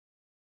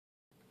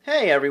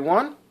Hey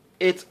everyone,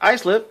 it's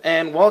Islip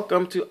and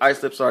welcome to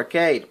Islip's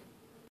Arcade.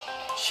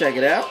 Check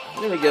it out.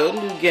 Here we go,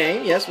 new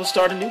game. Yes, we'll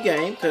start a new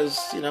game because,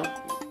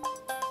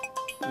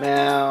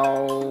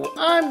 Now,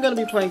 I'm going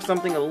to be playing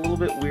something a little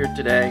bit weird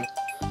today.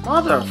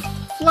 Mother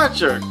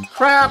Fletcher,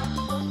 crap.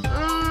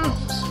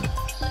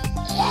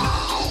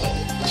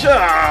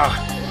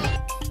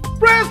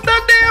 Press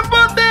the damn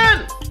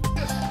button!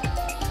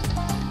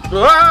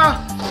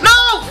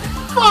 No!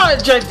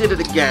 Fudge, I did it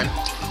again.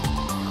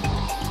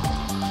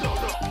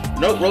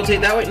 No, rotate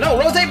that way. No,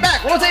 rotate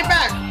back. Rotate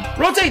back.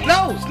 Rotate.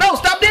 No, no,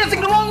 stop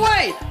dancing the wrong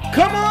way.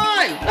 Come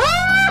on.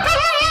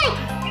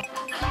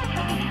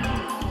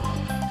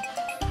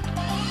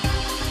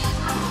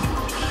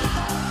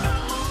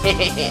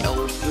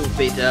 Old school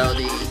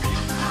fatality.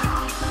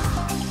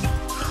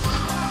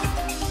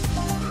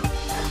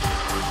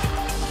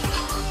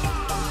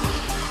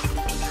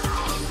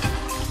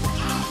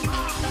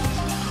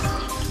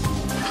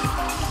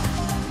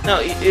 No,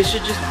 it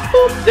should just,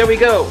 boop, there we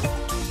go.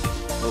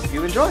 Hope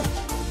you enjoy.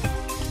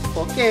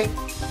 Okay.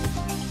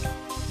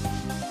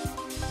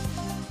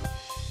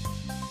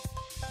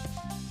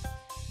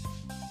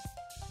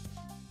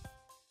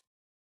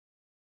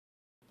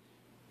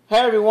 Hey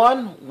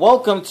everyone,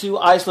 welcome to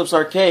Islip's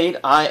Arcade.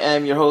 I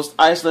am your host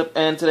Islip,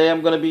 and today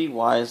I'm going to be,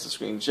 why is the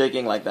screen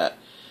shaking like that?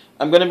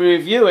 I'm going to be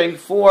reviewing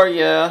for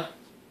you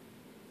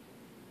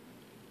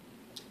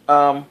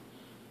the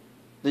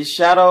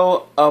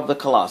Shadow of the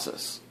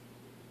Colossus.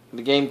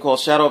 The game called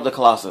Shadow of the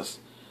Colossus.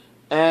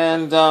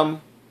 And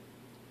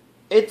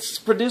it's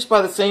produced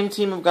by the same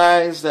team of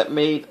guys that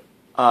made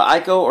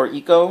Ico or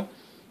Eco.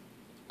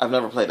 I've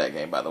never played that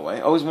game, by the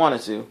way. Always wanted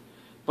to.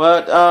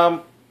 But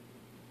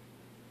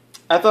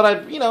I thought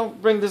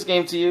I'd, bring this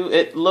game to you.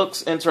 It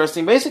looks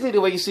interesting. Basically, the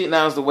way you see it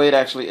now is the way it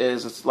actually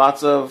is. It's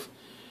lots of,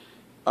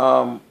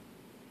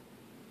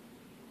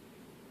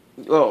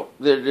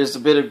 there's a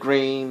bit of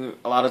green.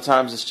 A lot of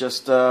times it's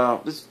just,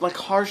 it's like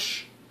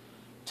harsh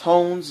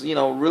tones,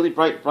 really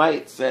bright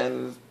brights,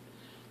 and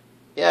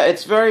yeah,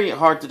 it's very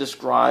hard to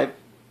describe,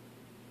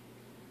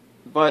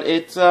 but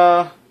it's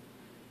an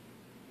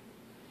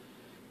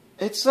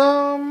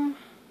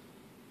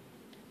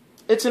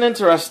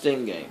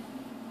interesting game.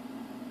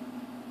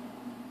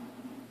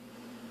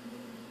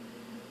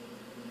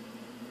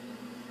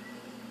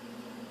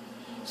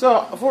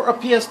 So for a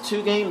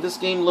PS2 game, this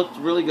game looked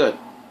really good.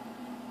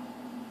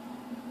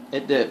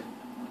 It did.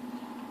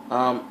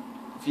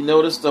 If you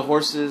notice the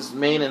horse's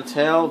mane and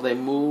tail, they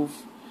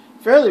move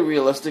fairly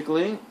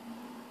realistically.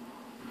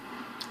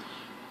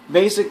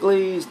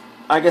 Basically,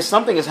 I guess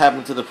something has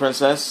happened to the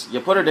princess.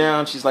 You put her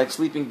down, she's like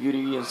Sleeping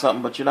Beauty and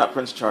something, but you're not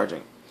Prince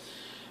Charming.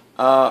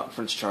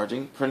 Prince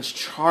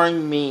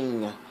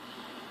Charming.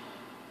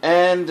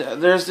 And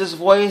there's this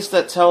voice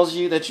that tells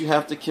you that you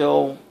have to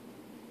kill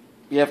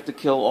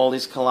all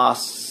these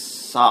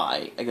colossi.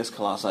 I guess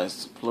colossi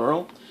is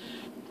plural.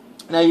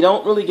 Now, you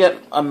don't really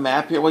get a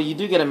map here. Well, you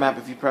do get a map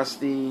if you press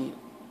the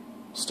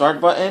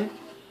start button.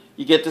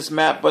 You get this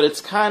map, but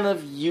it's kind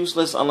of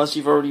useless unless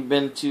you've already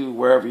been to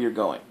wherever you're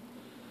going.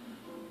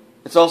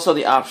 It's also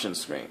the options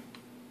screen.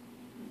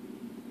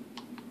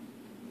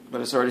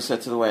 But it's already set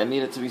to the way I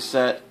need it to be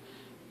set.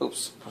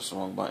 Oops, press the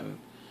wrong button.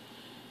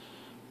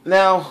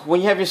 Now,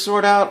 when you have your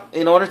sword out,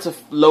 in order to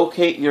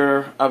locate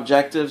your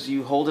objectives,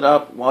 you hold it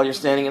up while you're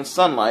standing in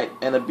sunlight,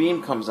 and a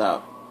beam comes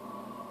out.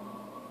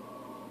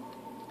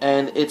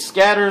 And it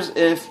scatters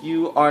if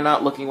you are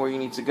not looking where you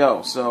need to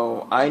go.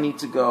 So I need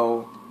to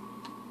go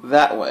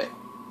that way,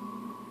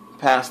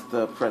 past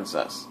the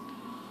princess.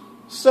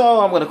 So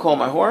I'm going to call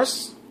my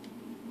horse.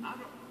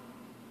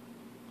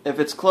 If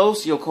it's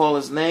close, you'll call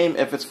his name.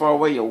 If it's far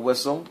away, you'll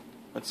whistle.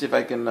 Let's see if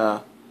I can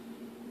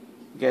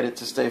get it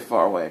to stay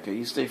far away. Okay,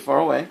 you stay far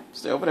away.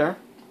 Stay over there.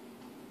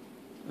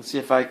 Let's see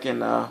if I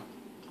can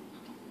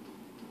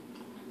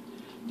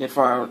get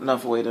far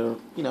enough away to,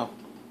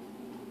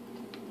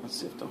 Let's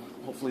see if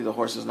hopefully the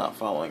horse is not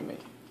following me.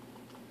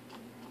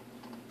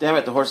 Damn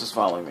it, the horse is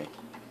following me.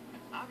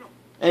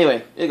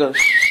 Anyway, it goes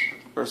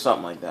or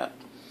something like that.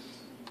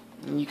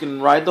 And you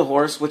can ride the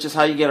horse, which is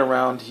how you get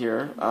around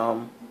here.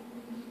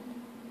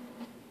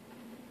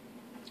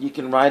 You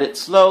can ride it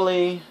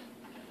slowly.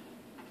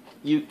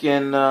 You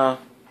can ride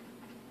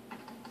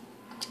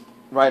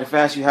it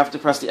fast. You have to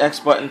press the X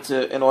button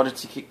in order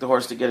to kick the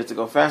horse to get it to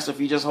go faster. If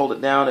you just hold it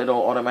down,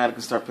 it'll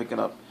automatically start picking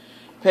up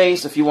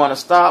pace. If you want to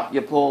stop,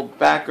 you pull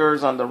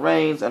backwards on the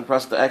reins and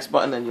press the X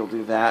button, and you'll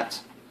do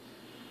that.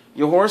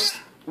 Your horse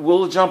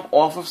will jump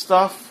off of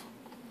stuff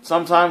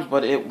sometimes,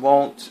 but it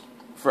won't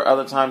for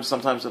other times.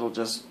 Sometimes it'll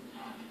just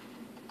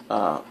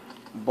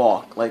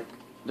balk. Like,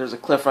 there's a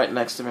cliff right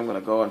next to me. I'm going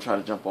to go and try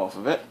to jump off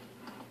of it.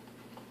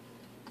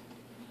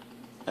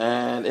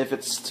 And if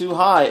it's too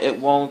high, it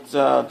won't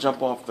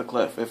jump off the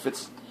cliff. If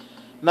it's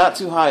not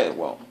too high, it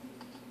will.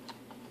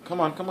 Come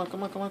on, come on,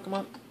 come on, come on, come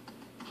on.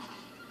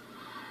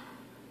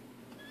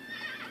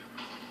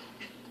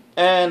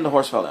 And the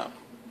horse fell down.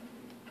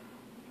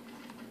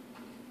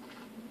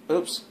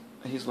 Oops,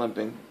 he's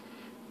limping.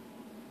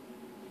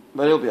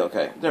 But it'll be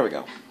okay. There we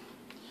go.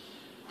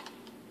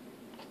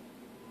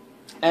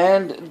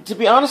 And to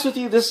be honest with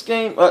you, this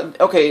game...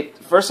 okay,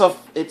 first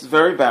off, it's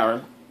very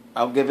barren.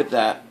 I'll give it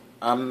that.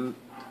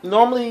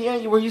 Normally,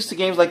 yeah, we're used to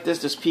games like this.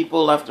 There's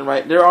people left and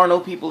right. There are no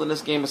people in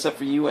this game except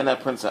for you and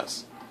that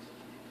princess.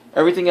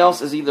 Everything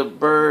else is either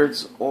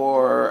birds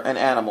or an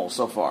animal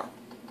so far.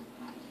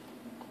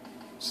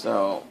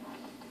 So...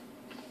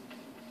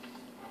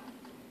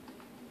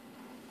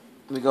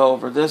 we go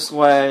over this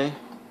way.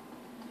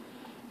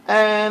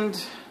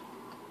 And...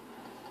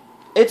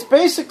 it's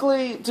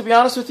basically, to be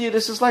honest with you,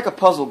 this is like a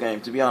puzzle game,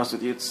 to be honest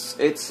with you.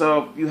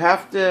 You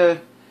have to...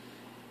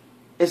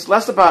 it's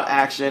less about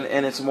action,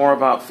 and it's more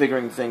about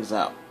figuring things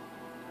out.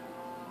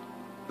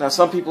 Now,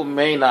 some people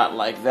may not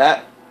like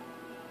that.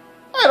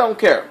 I don't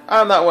care.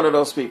 I'm not one of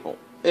those people.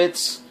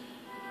 It's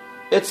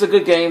a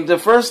good game. The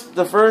first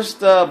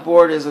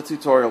board is a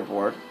tutorial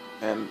board.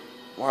 And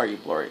why are you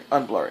blurry?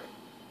 Unblurry.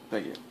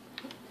 Thank you.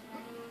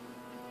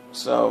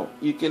 So,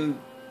 you can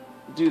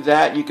do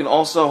that. You can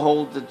also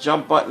hold the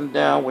jump button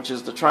down, which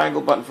is the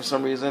triangle button for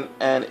some reason,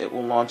 and it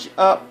will launch you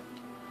up.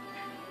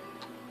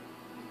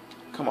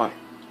 Come on.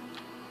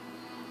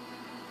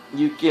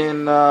 You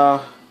can,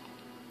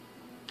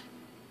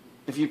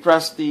 if you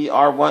press the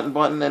R1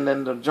 button and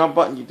then the jump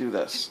button, you do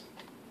this.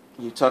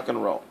 You tuck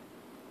and roll.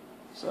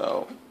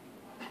 So,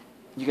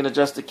 you can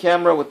adjust the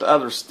camera with the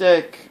other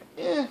stick.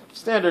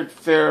 Standard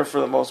fare for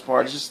the most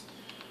part. It's just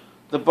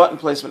the button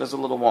placement is a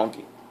little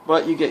wonky,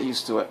 but you get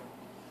used to it.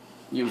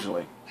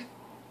 Usually.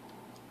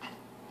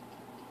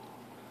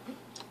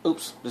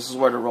 Oops, this is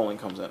where the rolling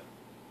comes in.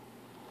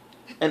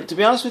 And to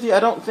be honest with you, I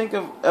don't think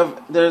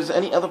of there's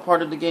any other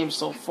part of the game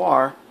so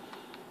far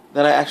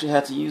that I actually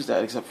had to use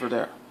that except for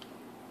there.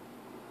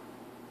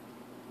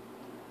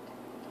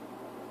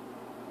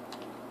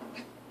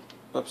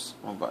 Oops,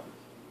 wrong button.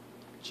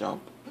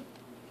 Jump.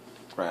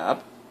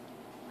 Grab.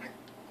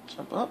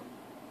 Jump up.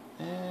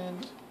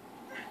 And...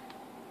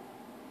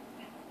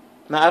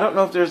 now, I don't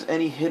know if there's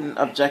any hidden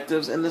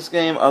objectives in this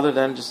game other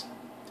than just...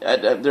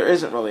 there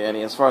isn't really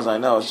any, as far as I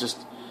know. It's just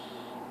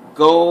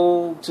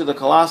go to the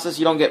Colossus.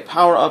 You don't get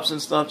power-ups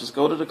and stuff. Just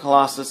go to the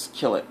Colossus,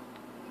 kill it.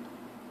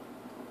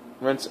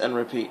 Rinse and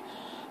repeat.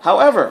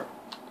 However,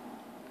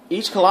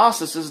 each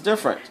Colossus is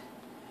different.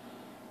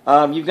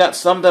 You've got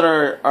some that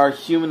are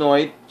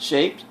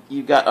humanoid-shaped.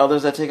 You've got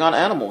others that take on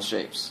animal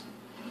shapes.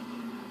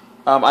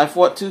 I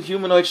fought 2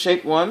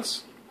 humanoid-shaped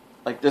ones,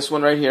 like this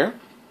one right here.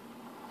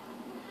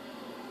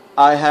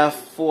 I have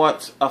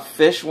fought a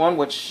fish one,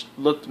 which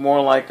looked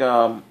more like,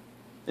 it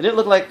didn't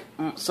look like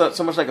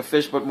so much like a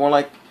fish, but more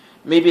like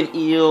maybe an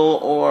eel,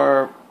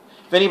 or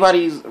if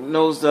anybody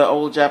knows the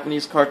old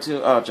Japanese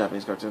cartoons,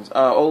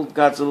 old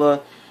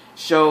Godzilla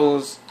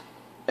shows,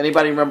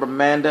 anybody remember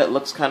Manda? It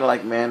looks kind of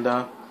like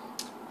Manda.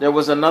 There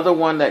was another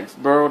one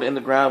that burrowed in the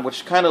ground,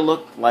 which kind of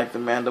looked like the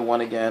Manda one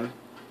again.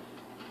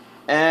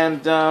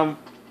 And, yeah,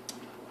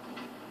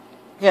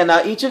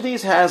 now each of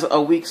these has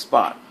a weak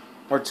spot,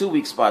 or 2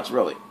 weak spots,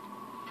 really.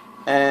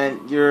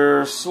 And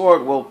your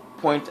sword will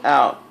point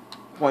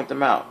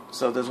them out.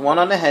 So there's one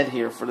on the head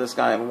here for this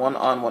guy and one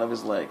on one of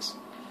his legs.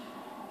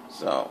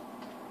 So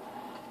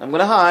I'm going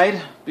to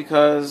hide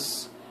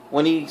because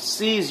when he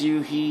sees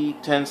you, he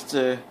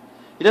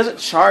doesn't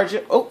charge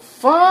you. Oh,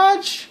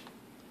 fudge!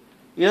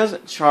 He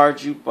doesn't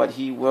charge you, but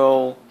he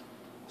will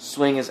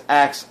swing his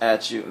axe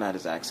at you. Not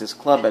his axe, his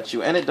club at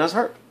you. And it does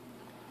hurt.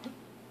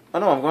 Oh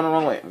no, I'm going the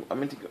wrong way. I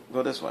meant to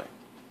go this way.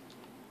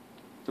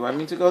 Do I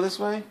mean to go this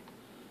way?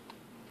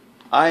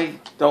 I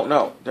don't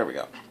know. There we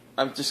go.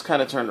 I'm just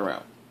kind of turned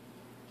around.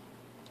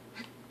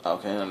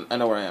 Okay, I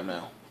know where I am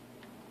now.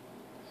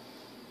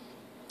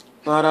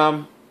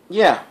 But,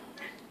 yeah.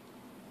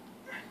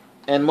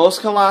 And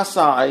most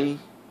Colossi,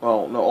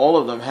 well, no, all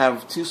of them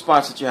have 2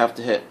 spots that you have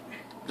to hit.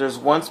 There's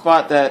one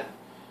spot that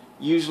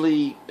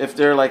usually, if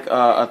they're like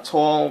a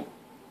tall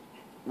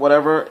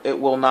whatever, it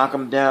will knock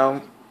them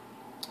down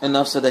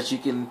enough so that you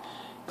can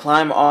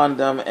climb on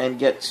them and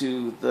get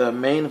to the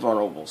main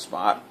vulnerable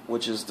spot,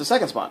 which is the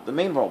second spot, the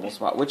main vulnerable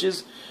spot, which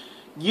is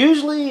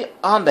usually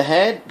on the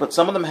head, but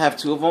some of them have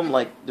 2 of them.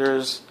 Like,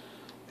 there's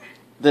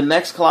the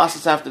next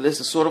Colossus after this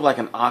is sort of like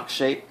an ox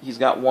shape. He's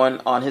got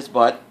one on his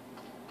butt,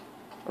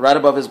 right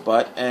above his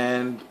butt,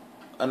 and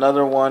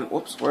another one.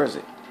 Whoops, where is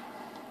it?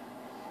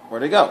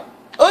 Where'd it go?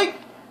 Oi!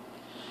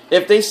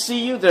 If they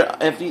see you,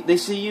 if they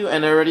see you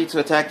and they're ready to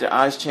attack, their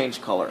eyes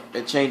change color.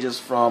 It changes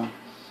from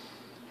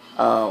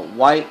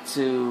white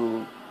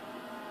to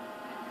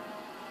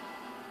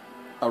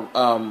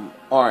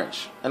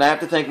orange. And I have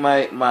to thank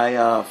my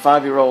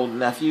 5-year-old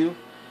nephew,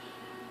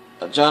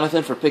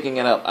 Jonathan, for picking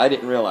it up. I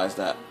didn't realize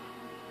that.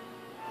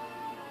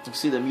 You can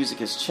see the music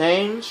has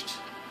changed,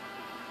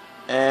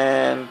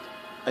 and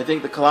I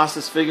think the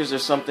Colossus figures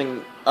there's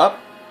something up,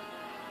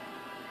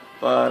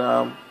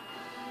 but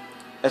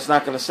it's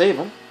not going to save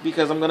him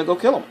because I'm going to go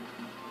kill him.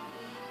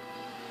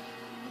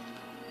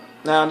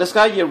 Now, this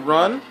guy, you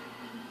run,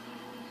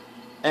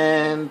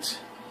 and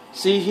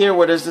see here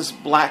where there's this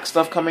black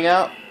stuff coming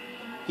out?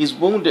 He's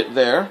wounded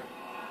there,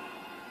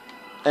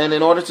 and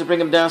in order to bring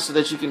him down so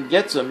that you can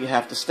get to him, you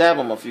have to stab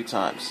him a few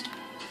times.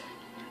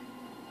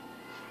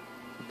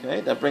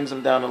 Okay, that brings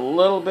him down a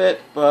little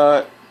bit,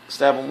 but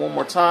stab him one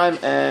more time,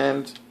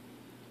 and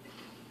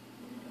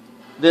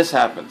this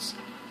happens.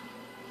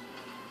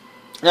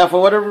 Now,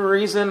 for whatever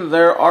reason,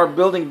 there are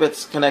building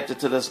bits connected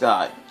to this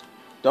guy.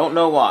 Don't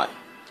know why.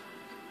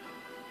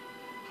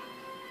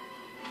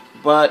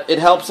 But it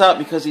helps out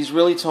because he's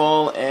really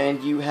tall,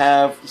 and you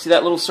see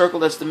that little circle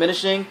that's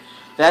diminishing?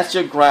 That's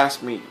your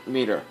grasp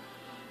meter.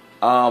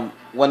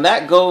 When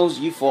that goes,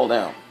 you fall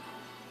down.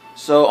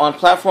 So on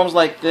platforms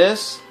like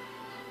this,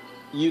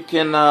 you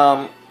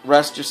can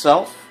rest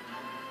yourself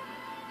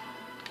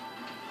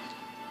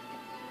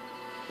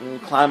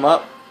and climb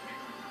up.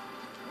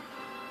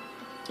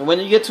 And when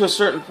you get to a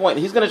certain point,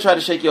 he's going to try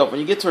to shake you up. When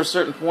you get to a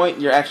certain point,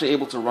 you're actually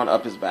able to run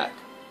up his back.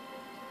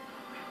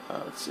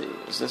 Let's see,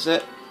 is this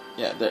it?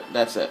 Yeah,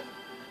 that's it.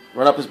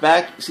 Run up his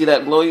back. See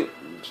that glowy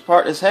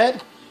part, his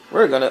head?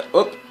 We're gonna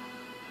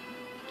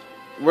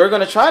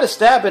try to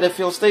stab it if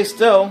he'll stay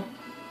still.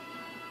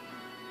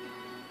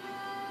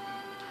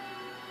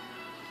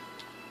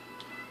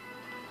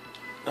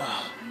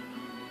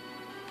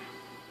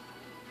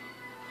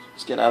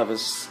 Let's get out of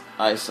his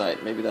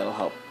eyesight. Maybe that'll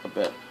help a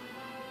bit.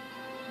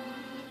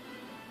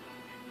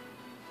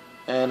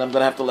 And I'm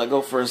gonna have to let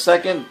go for a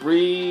second.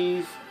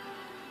 Breathe.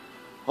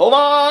 Hold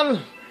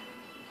on.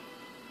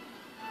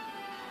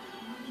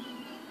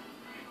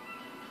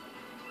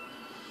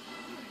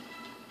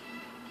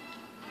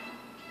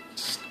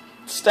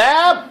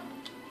 Stab!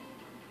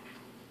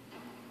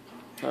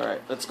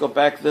 Alright, let's go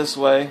back this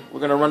way. We're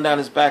going to run down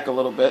his back a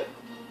little bit.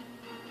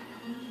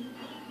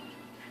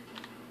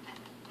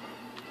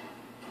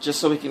 Just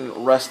so we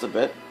can rest a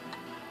bit.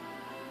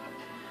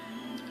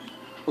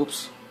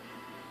 Oops.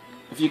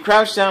 If you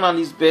crouch down on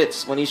these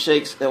bits, when he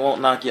shakes, it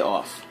won't knock you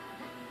off.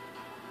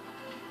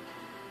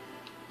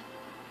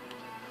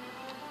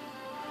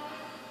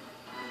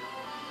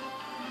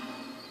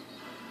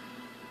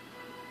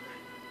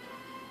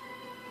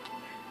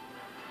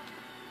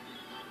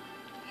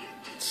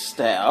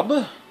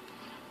 Stab,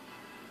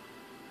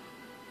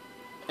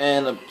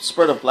 and a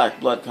spurt of black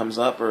blood comes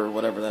up, or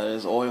whatever that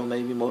is, oil,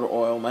 maybe motor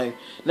oil. My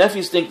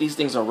nephews think these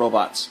things are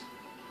robots.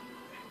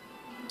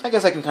 I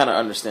guess I can kind of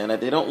understand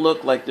that. They don't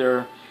look like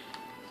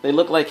they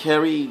look like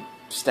hairy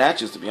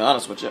statues, to be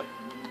honest with you.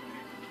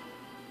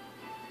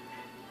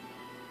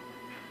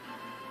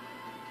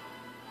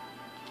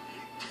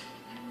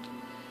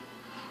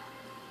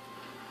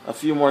 A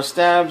few more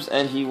stabs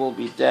and he will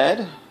be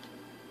dead.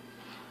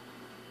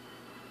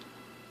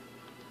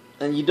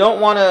 And you don't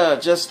want to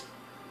just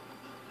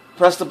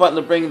press the button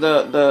to bring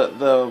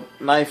the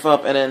knife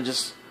up and then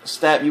just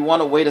stab. You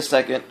want to wait a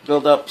second,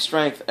 build up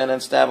strength, and then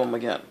stab him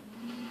again.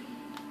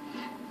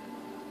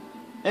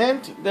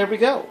 And there we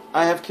go.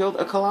 I have killed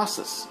a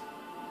Colossus.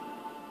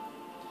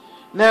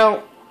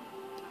 Now,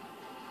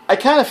 I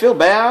kind of feel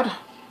bad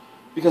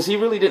because he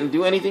really didn't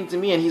do anything to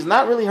me, and he's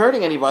not really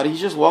hurting anybody. He's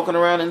just walking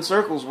around in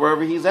circles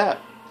wherever he's at.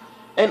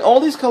 And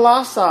all these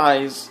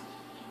Colossi,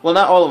 well,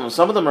 not all of them.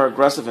 Some of them are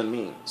aggressive and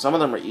mean. Some of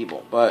them are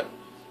evil. But,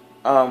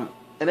 and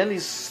then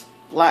these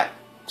black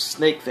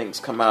snake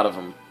things come out of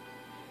them.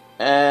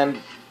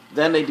 And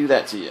then they do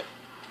that to you.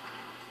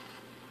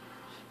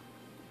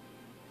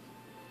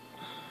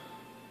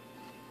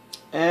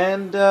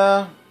 And,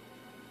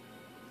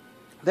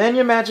 then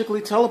you're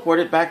magically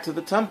teleported back to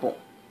the temple.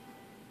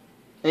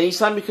 And each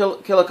time you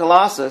kill a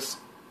Colossus,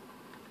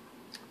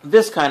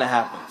 this kind of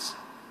happens.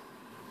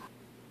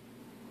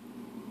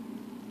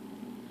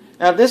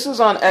 Now, this is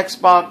on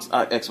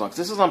Xbox.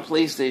 This is on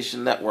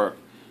PlayStation Network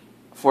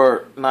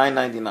for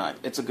 $9.99.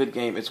 It's a good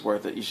game. It's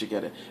worth it. You should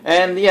get it.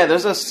 And yeah,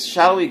 there's a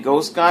shadowy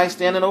ghost guy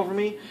standing over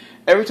me.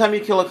 Every time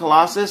you kill a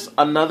Colossus,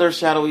 another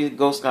shadowy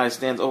ghost guy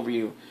stands over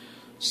you.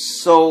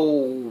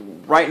 So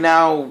right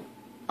now,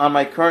 on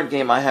my current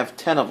game, I have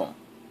 10 of them.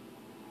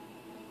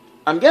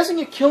 I'm guessing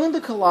you're killing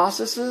the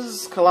Colossi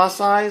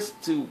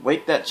to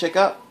wake that chick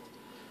up.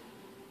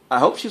 I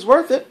hope she's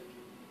worth it.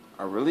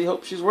 I really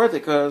hope she's worth it,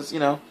 because, you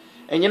know.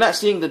 And you're not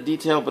seeing the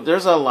detail, but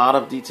there's a lot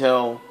of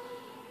detail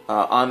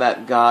on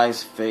that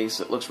guy's face.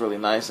 It looks really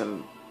nice,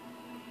 and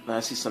I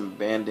see some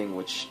banding,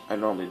 which I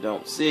normally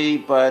don't see.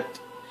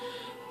 But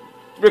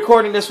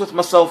recording this with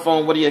my cell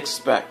phone, what do you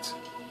expect?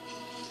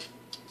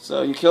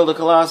 So you kill the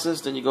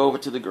Colossus, then you go over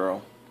to the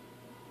girl.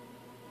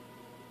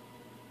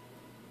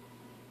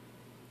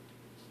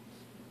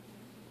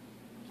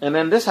 And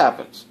then this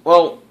happens.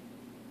 Well,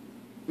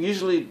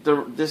 usually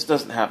this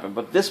doesn't happen,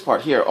 but this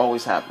part here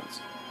always happens.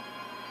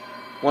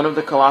 One of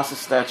the Colossus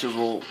statues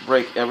will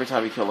break every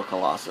time you kill a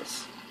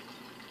Colossus.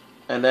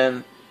 And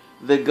then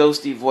the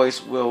ghosty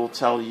voice will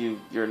tell you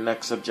your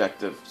next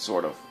objective,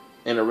 sort of,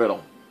 in a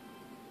riddle.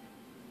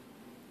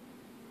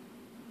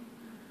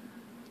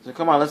 So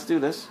come on, let's do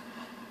this.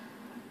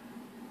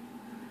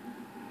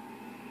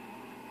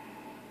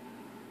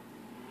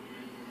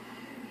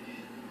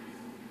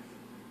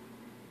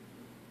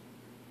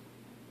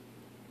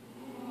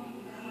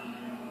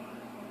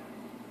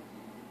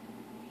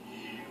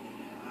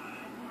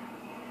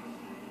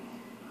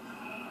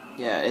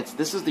 Yeah,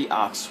 this is the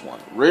Ox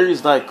one.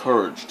 Raise thy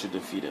courage to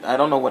defeat it. I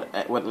don't know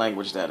what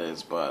language that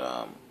is,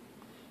 but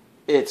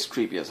it's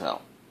creepy as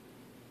hell.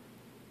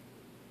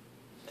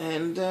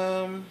 And,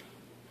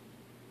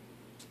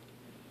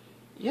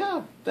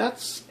 yeah,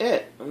 that's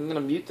it. I'm going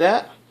to mute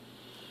that.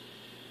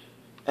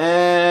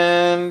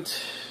 And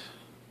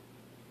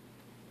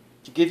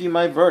to give you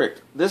my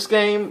verdict. This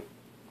game,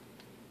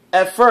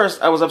 at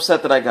first, I was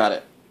upset that I got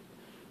it.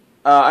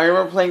 I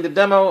remember playing the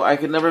demo. I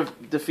could never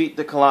defeat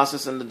the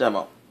Colossus in the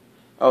demo.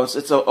 Oh,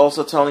 it's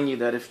also telling you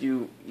that if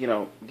you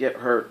get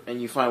hurt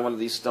and you find one of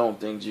these stone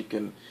things, you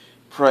can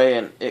pray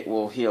and it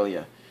will heal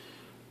you.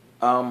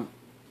 I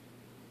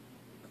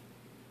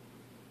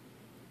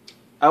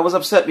was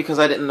upset because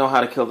I didn't know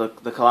how to kill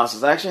the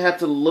Colossus. I actually had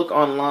to look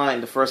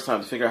online the first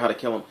time to figure out how to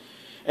kill him.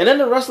 And then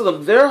the rest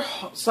of them,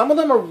 some of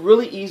them are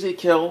really easy to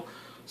kill.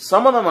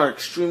 Some of them are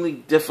extremely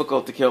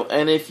difficult to kill.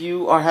 And if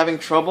you are having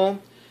trouble,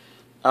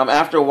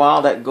 after a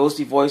while, that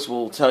ghosty voice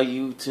will tell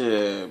you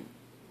to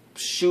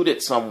shoot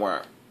it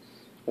somewhere,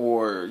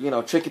 or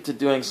trick it to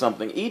doing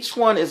something. Each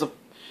one is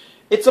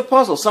it's a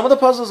puzzle. Some of the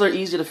puzzles are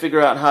easy to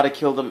figure out how to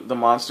kill the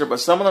monster,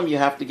 but some of them you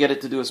have to get it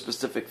to do a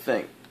specific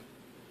thing.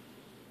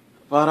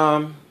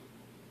 But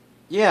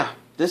yeah,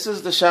 this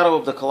is the Shadow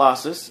of the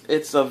Colossus.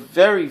 It's a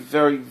very,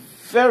 very,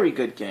 very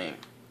good game.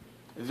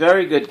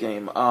 Very good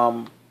game.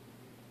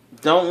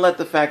 Don't let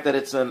the fact that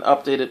it's an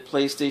updated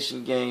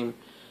PlayStation game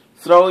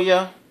throw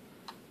you.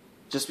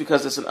 Just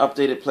because it's an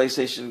updated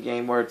PlayStation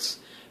game where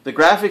the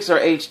graphics are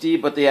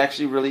HD, but they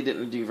actually really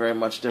didn't do very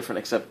much different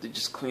except they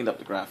just cleaned up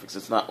the graphics.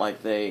 It's not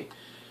like they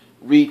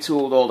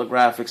retooled all the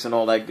graphics and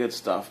all that good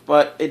stuff,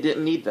 but it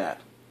didn't need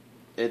that.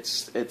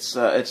 It's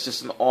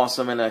just an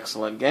awesome and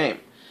excellent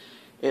game.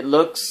 It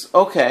looks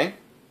okay.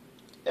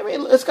 I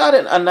mean, it's got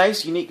a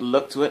nice, unique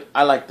look to it.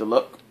 I like the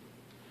look.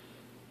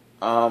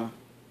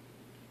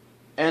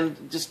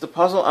 And just the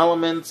puzzle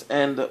elements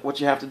and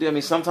what you have to do. I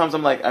mean, sometimes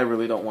I'm like, I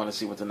really don't want to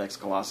see what the next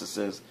Colossus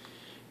is.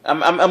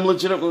 I'm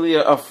legitimately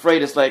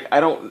afraid. It's like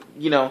I don't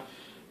want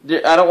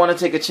to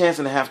take a chance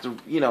and have to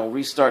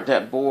restart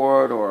that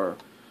board or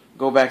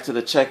go back to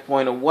the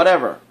checkpoint or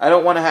whatever. I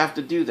don't want to have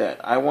to do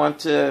that. I want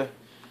to,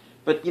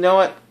 but you know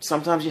what?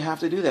 Sometimes you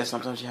have to do that.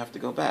 Sometimes you have to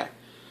go back.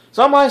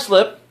 So I'm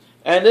Islip,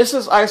 and this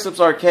is Islip's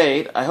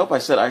Arcade. I hope I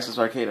said Islip's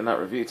Arcade and not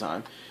review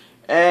time.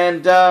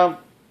 And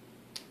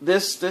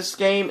this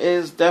game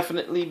is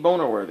definitely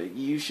boner worthy.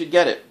 You should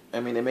get it. I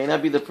mean, it may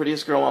not be the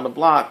prettiest girl on the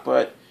block,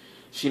 but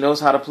she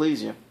knows how to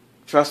please you.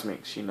 Trust me,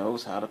 she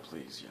knows how to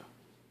please you.